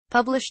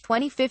Published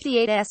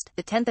 2058 Est,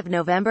 the 10th of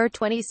November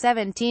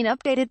 2017.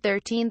 Updated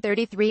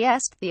 1333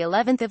 Est, the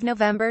 11th of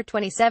November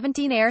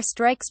 2017.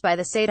 Airstrikes by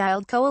the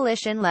Saudiled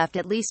coalition left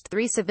at least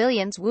 3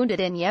 civilians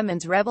wounded in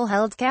Yemen's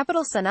rebel-held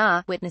capital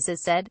Sanaa,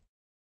 witnesses said.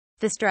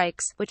 The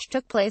strikes, which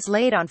took place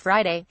late on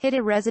Friday, hit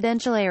a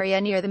residential area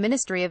near the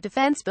Ministry of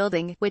Defense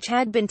building, which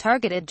had been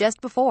targeted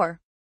just before.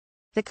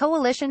 The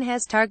coalition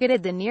has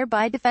targeted the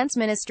nearby defense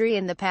ministry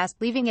in the past,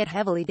 leaving it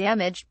heavily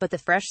damaged, but the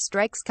fresh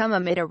strikes come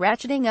amid a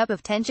ratcheting up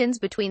of tensions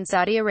between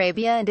Saudi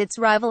Arabia and its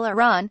rival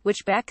Iran,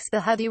 which backs the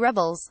Houthi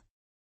rebels.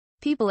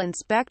 People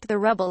inspect the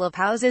rubble of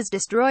houses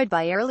destroyed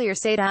by earlier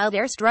Saudiled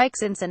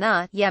airstrikes in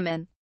Sanaa,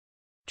 Yemen.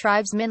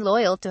 Tribesmen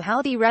loyal to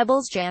Houthi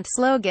rebels chant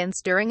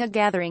slogans during a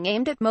gathering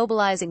aimed at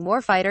mobilizing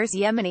warfighters.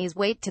 Yemenis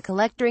wait to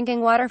collect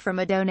drinking water from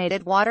a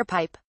donated water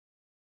pipe.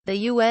 The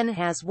UN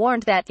has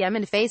warned that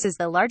Yemen faces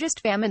the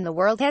largest famine the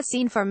world has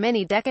seen for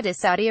many decades as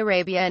Saudi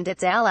Arabia and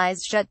its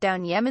allies shut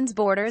down Yemen's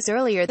borders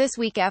earlier this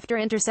week after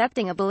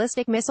intercepting a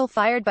ballistic missile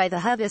fired by the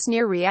Houthis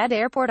near Riyadh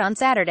airport on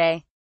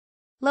Saturday.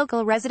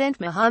 Local resident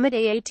Mohammed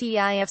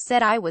Atif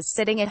said, "I was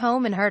sitting at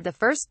home and heard the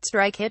first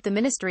strike hit the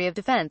Ministry of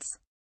Defense.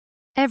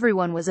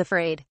 Everyone was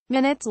afraid.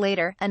 Minutes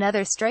later,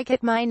 another strike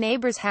hit my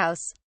neighbor's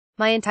house.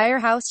 My entire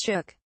house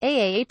shook."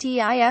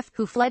 Atif,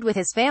 who fled with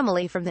his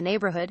family from the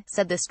neighborhood,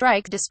 said the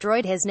strike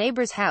destroyed his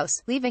neighbor's house,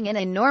 leaving an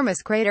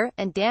enormous crater,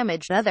 and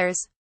damaged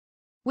others.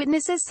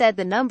 Witnesses said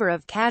the number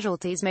of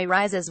casualties may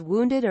rise as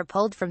wounded are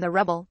pulled from the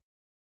rubble.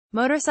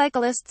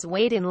 Motorcyclists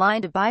wait in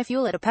line to buy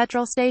fuel at a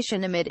petrol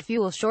station amid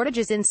fuel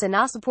shortages in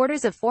Sanaa.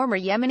 Supporters of former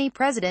Yemeni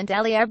President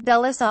Ali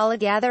Abdullah Saleh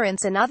gather in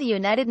Sanaa. The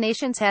United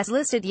Nations has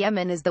listed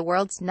Yemen as the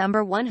world's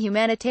 #1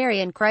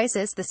 humanitarian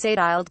crisis. The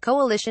Saudiled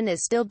coalition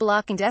is still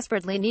blocking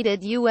desperately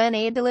needed UN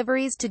aid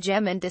deliveries to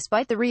Yemen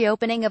despite the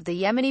reopening of the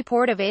Yemeni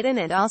port of Aden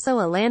and also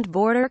a land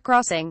border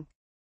crossing.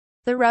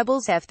 The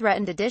rebels have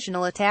threatened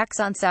additional attacks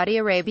on Saudi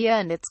Arabia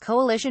and its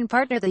coalition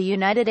partner the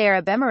United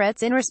Arab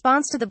Emirates in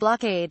response to the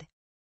blockade.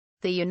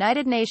 The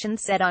United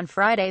Nations said on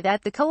Friday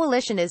that the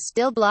coalition is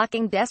still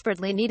blocking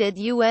desperately needed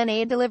UN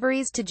aid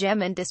deliveries to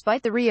Yemen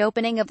despite the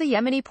reopening of the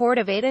Yemeni port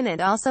of Aden and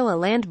also a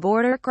land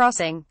border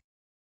crossing.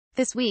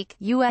 This week,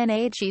 UN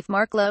aid chief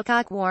Mark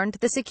Lowcock warned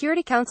the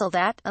Security Council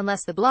that,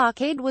 unless the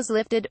blockade was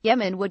lifted,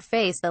 Yemen would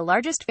face the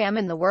largest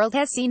famine the world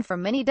has seen for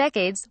many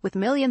decades, with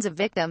millions of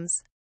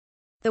victims.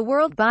 The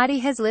world body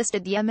has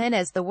listed Yemen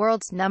as the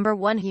world's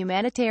 #1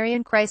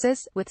 humanitarian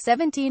crisis, with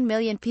 17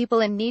 million people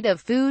in need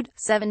of food,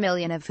 7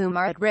 million of whom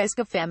are at risk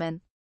of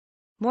famine.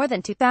 More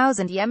than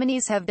 2,000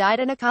 Yemenis have died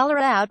in a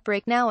cholera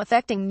outbreak now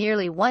affecting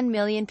nearly 1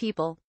 million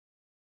people.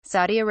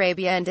 Saudi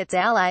Arabia and its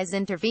allies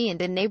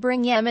intervened in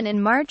neighboring Yemen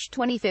in March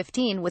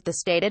 2015 with the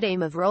stated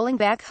aim of rolling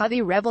back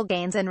Houthi rebel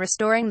gains and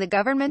restoring the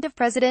government of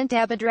President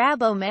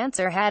Abdrabbuh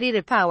Mansur Hadi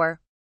to power.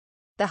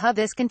 The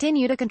Houthis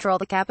continue to control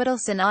the capital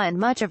Sanaa and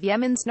much of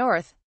Yemen's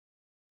north.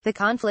 The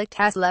conflict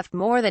has left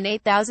more than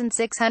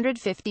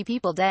 8,650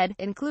 people dead,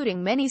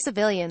 including many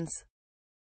civilians.